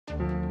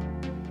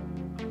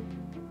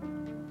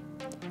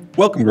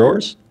Welcome,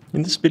 growers!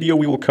 In this video,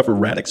 we will cover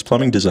RADIX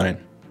plumbing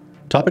design.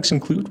 Topics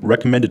include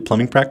recommended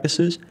plumbing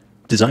practices,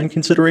 design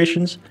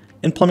considerations,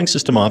 and plumbing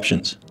system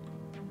options.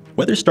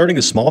 Whether starting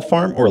a small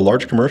farm or a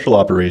large commercial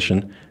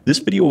operation, this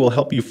video will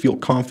help you feel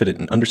confident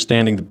in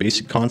understanding the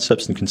basic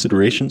concepts and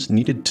considerations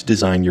needed to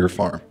design your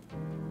farm.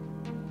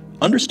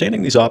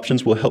 Understanding these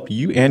options will help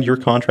you and your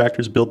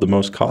contractors build the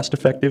most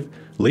cost-effective,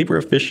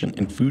 labor-efficient,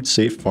 and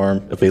food-safe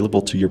farm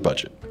available to your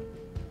budget.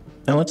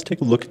 Now let's take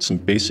a look at some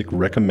basic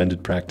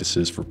recommended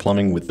practices for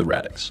plumbing with the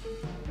RADIX.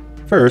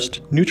 First,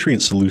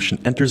 nutrient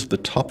solution enters at the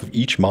top of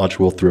each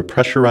module through a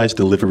pressurized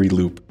delivery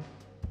loop.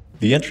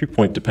 The entry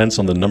point depends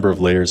on the number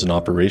of layers in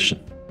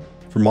operation.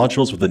 For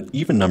modules with an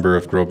even number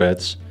of grow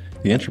beds,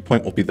 the entry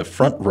point will be the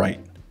front right.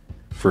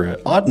 For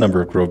an odd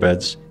number of grow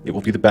beds, it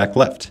will be the back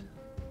left.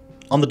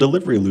 On the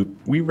delivery loop,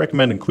 we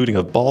recommend including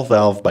a ball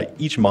valve by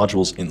each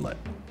module's inlet.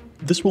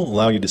 This will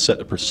allow you to set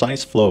a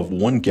precise flow of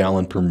 1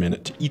 gallon per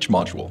minute to each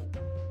module.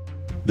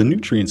 The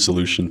nutrient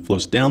solution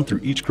flows down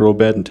through each grow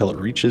bed until it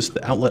reaches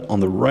the outlet on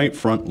the right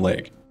front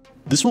leg.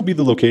 This will be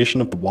the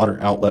location of the water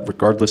outlet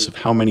regardless of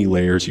how many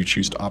layers you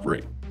choose to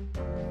operate.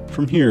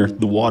 From here,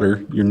 the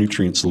water, your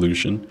nutrient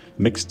solution,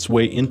 makes its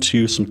way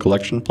into some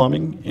collection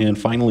plumbing and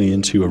finally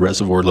into a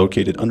reservoir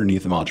located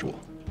underneath the module.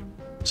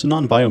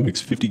 Sananbio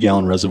makes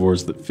 50-gallon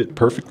reservoirs that fit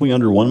perfectly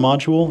under one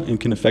module and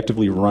can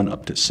effectively run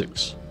up to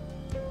 6.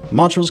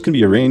 Modules can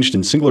be arranged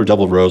in single or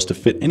double rows to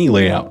fit any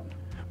layout.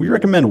 We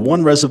recommend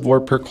one reservoir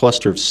per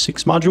cluster of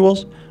 6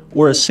 modules,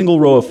 or a single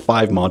row of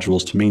 5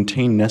 modules to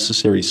maintain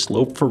necessary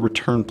slope for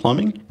return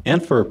plumbing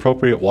and for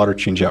appropriate water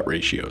changeout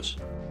ratios.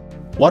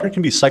 Water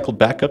can be cycled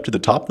back up to the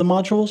top of the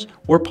modules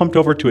or pumped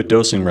over to a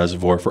dosing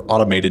reservoir for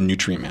automated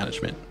nutrient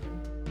management.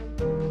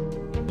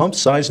 Pump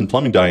size and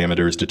plumbing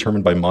diameter is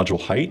determined by module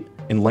height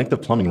and length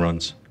of plumbing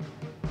runs.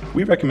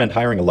 We recommend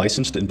hiring a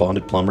licensed and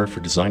bonded plumber for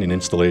design and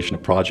installation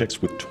of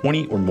projects with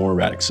 20 or more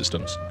RADIX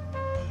systems.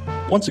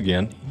 Once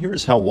again, here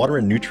is how water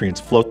and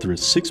nutrients flow through a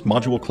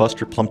 6-module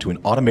cluster plumbed to an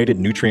automated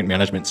nutrient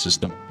management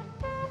system.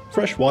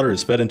 Fresh water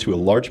is fed into a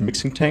large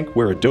mixing tank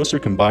where a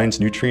doser combines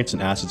nutrients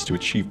and acids to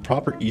achieve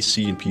proper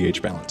EC and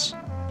pH balance.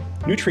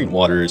 Nutrient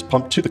water is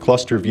pumped to the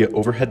cluster via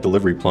overhead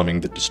delivery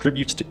plumbing that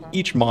distributes to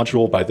each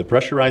module by the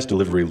pressurized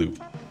delivery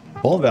loop.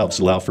 Ball valves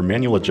allow for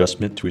manual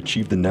adjustment to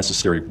achieve the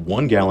necessary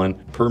 1 gallon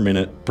per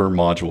minute per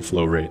module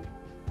flow rate.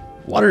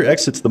 Water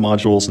exits the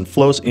modules and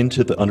flows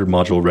into the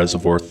under-module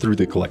reservoir through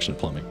the collection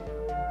plumbing.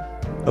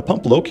 A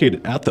pump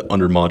located at the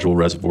under-module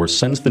reservoir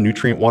sends the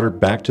nutrient water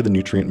back to the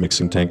nutrient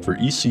mixing tank for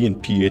EC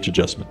and pH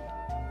adjustment.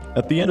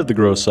 At the end of the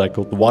grow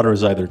cycle, the water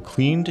is either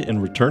cleaned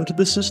and returned to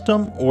the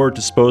system or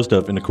disposed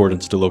of in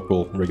accordance to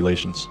local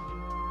regulations.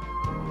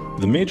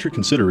 The major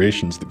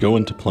considerations that go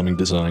into plumbing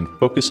design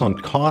focus on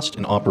cost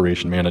and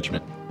operation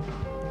management.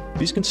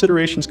 These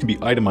considerations can be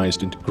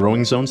itemized into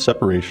growing zone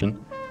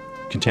separation,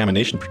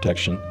 contamination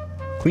protection,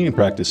 cleaning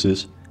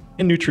practices,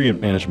 and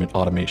nutrient management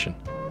automation.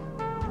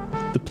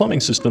 The plumbing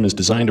system is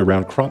designed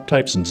around crop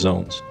types and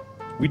zones.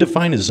 We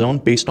define a zone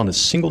based on a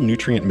single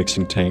nutrient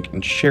mixing tank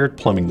and shared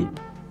plumbing loop.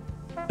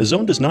 A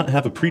zone does not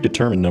have a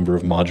predetermined number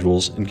of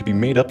modules and can be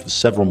made up of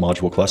several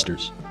module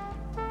clusters.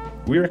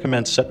 We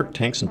recommend separate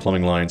tanks and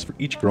plumbing lines for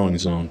each growing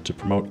zone to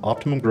promote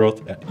optimum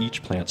growth at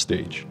each plant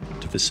stage,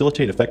 to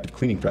facilitate effective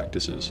cleaning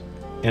practices,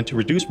 and to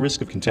reduce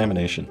risk of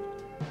contamination.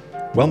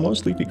 While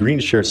most leafy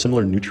greens share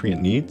similar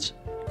nutrient needs,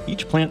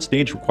 each plant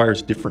stage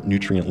requires different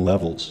nutrient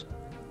levels.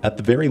 At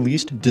the very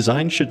least,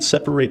 design should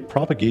separate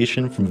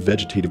propagation from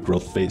vegetative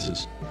growth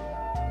phases.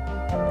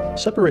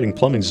 Separating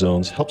plumbing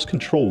zones helps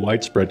control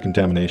widespread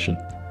contamination.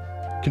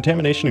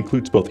 Contamination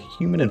includes both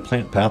human and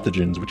plant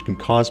pathogens, which can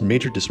cause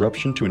major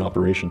disruption to an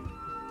operation.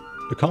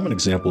 A common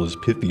example is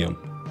Pythium,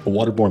 a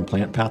waterborne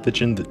plant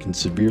pathogen that can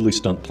severely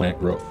stunt plant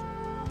growth.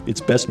 It's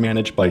best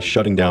managed by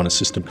shutting down a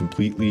system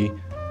completely,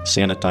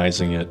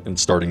 sanitizing it, and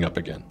starting up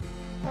again.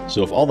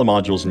 So if all the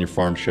modules in your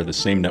farm share the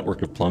same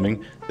network of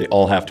plumbing, they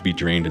all have to be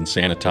drained and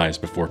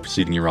sanitized before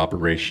proceeding your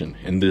operation,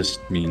 and this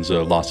means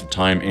a loss of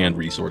time and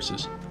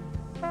resources.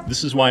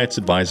 This is why it's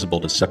advisable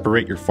to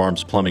separate your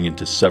farm's plumbing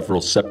into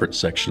several separate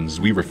sections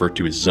we refer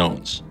to as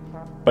zones.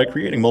 By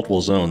creating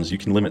multiple zones, you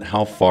can limit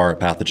how far a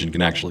pathogen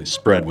can actually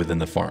spread within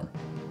the farm.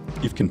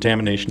 If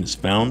contamination is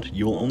found,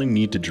 you will only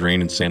need to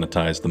drain and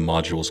sanitize the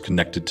modules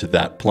connected to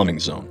that plumbing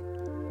zone.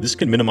 This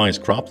can minimize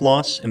crop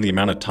loss and the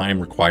amount of time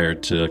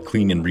required to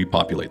clean and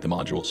repopulate the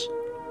modules.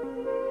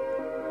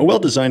 A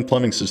well-designed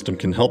plumbing system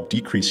can help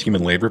decrease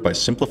human labor by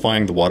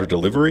simplifying the water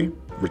delivery,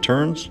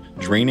 returns,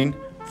 draining,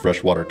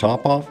 freshwater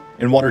top-off,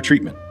 and water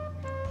treatment.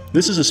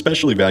 This is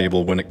especially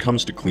valuable when it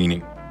comes to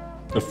cleaning.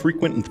 A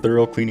frequent and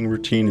thorough cleaning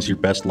routine is your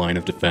best line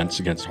of defense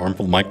against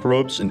harmful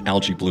microbes and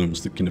algae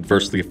blooms that can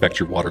adversely affect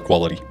your water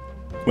quality.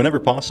 Whenever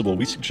possible,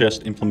 we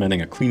suggest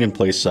implementing a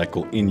clean-in-place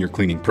cycle in your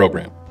cleaning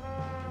program.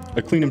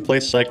 A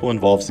clean-in-place cycle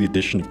involves the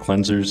addition of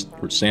cleansers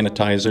or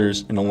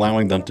sanitizers and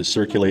allowing them to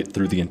circulate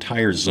through the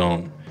entire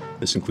zone.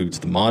 This includes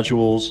the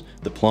modules,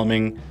 the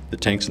plumbing, the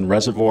tanks and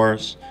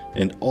reservoirs,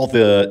 and all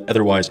the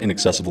otherwise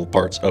inaccessible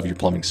parts of your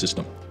plumbing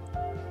system.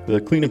 The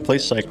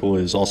clean-in-place cycle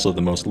is also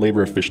the most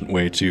labor-efficient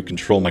way to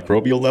control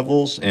microbial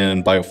levels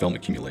and biofilm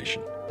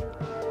accumulation.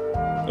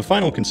 A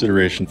final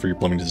consideration for your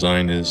plumbing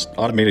design is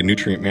automated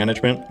nutrient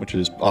management, which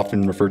is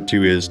often referred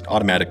to as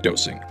automatic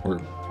dosing, or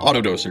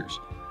autodosers.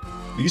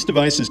 These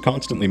devices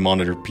constantly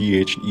monitor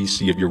pH and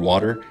EC of your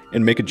water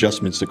and make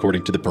adjustments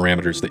according to the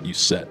parameters that you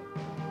set.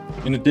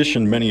 In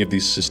addition, many of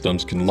these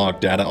systems can log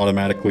data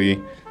automatically,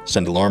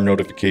 send alarm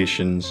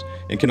notifications,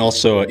 and can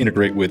also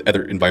integrate with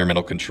other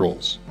environmental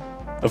controls.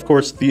 Of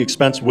course, the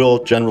expense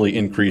will generally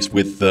increase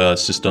with the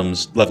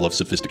system's level of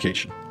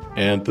sophistication.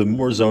 And the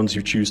more zones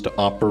you choose to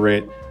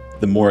operate,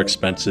 the more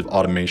expensive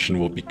automation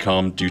will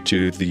become due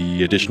to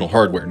the additional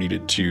hardware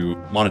needed to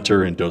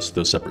monitor and dose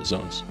those separate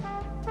zones.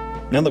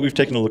 Now that we've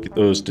taken a look at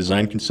those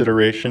design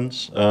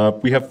considerations,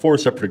 we have 4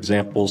 separate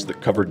examples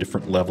that cover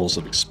different levels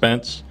of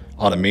expense,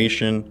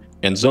 automation,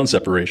 and zone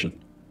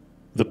separation.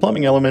 The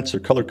plumbing elements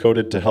are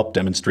color-coded to help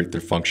demonstrate their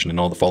function in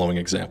all the following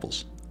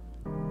examples.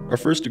 Our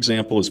first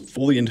example is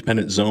fully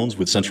independent zones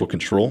with central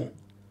control.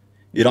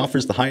 It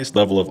offers the highest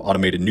level of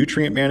automated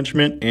nutrient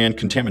management and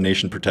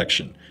contamination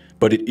protection,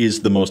 but it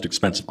is the most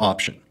expensive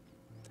option.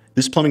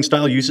 This plumbing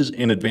style uses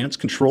an advanced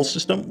control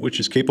system,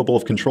 which is capable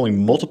of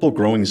controlling multiple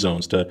growing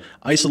zones to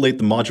isolate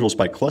the modules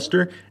by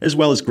cluster as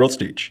well as growth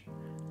stage.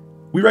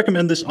 We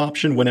recommend this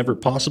option whenever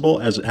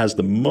possible, as it has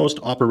the most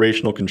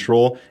operational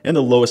control and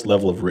the lowest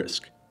level of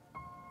risk.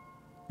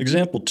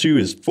 Example 2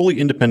 is fully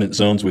independent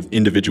zones with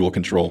individual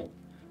control.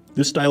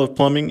 This style of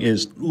plumbing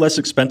is less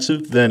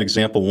expensive than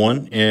example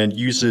 1 and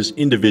uses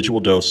individual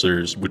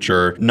dosers, which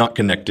are not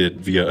connected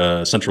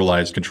via a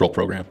centralized control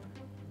program.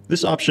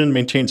 This option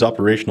maintains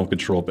operational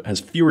control but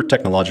has fewer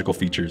technological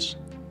features.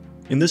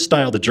 In this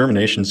style, the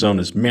germination zone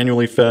is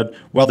manually fed,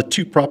 while the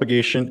 2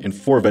 propagation and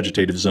 4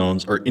 vegetative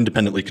zones are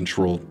independently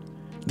controlled.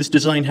 This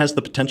design has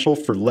the potential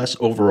for less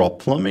overall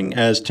plumbing,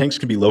 as tanks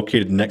can be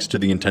located next to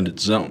the intended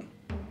zone.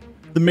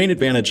 The main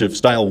advantage of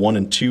style 1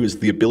 and 2 is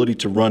the ability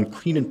to run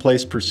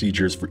clean-in-place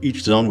procedures for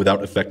each zone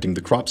without affecting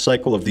the crop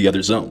cycle of the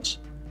other zones.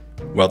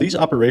 While these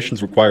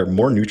operations require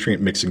more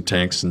nutrient mixing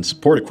tanks and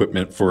support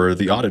equipment for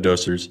the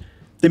autodosers,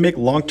 they make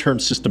long-term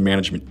system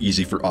management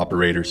easy for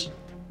operators.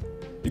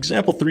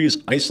 Example 3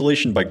 is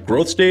isolation by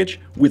growth stage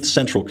with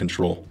central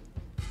control.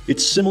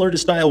 It's similar to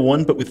style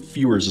 1 but with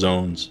fewer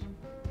zones.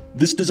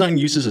 This design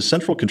uses a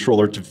central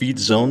controller to feed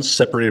zones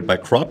separated by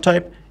crop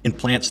type and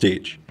plant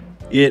stage.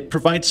 It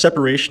provides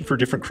separation for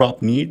different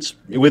crop needs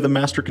with a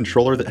master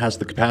controller that has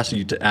the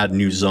capacity to add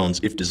new zones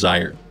if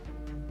desired.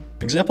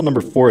 Example number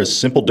 4 is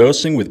simple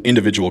dosing with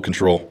individual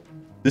control.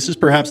 This is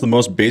perhaps the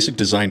most basic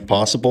design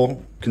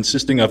possible,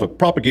 consisting of a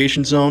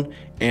propagation zone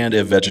and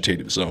a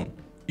vegetative zone.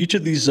 Each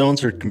of these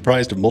zones are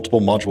comprised of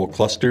multiple module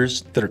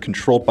clusters that are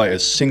controlled by a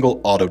single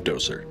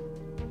autodoser.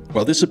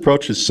 While this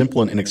approach is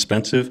simple and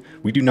inexpensive,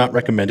 we do not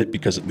recommend it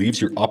because it leaves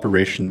your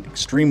operation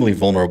extremely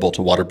vulnerable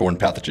to waterborne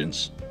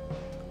pathogens.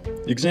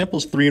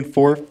 Examples 3 and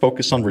 4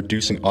 focus on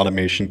reducing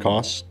automation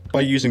costs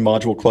by using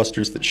module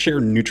clusters that share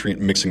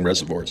nutrient mixing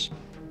reservoirs.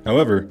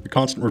 However, the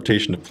constant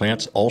rotation of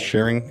plants all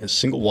sharing a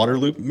single water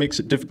loop makes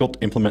it difficult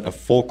to implement a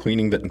full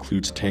cleaning that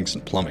includes tanks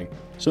and plumbing.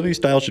 So these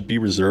styles should be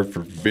reserved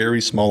for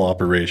very small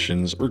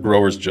operations or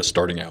growers just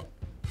starting out.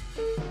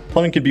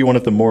 Plumbing can be one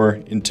of the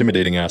more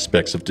intimidating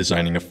aspects of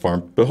designing a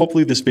farm, but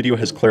hopefully this video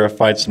has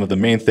clarified some of the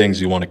main things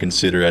you want to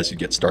consider as you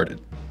get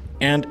started.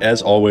 And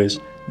as always,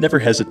 never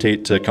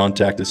hesitate to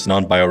contact a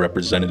Sananbio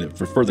representative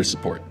for further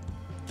support.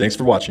 Thanks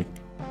for watching.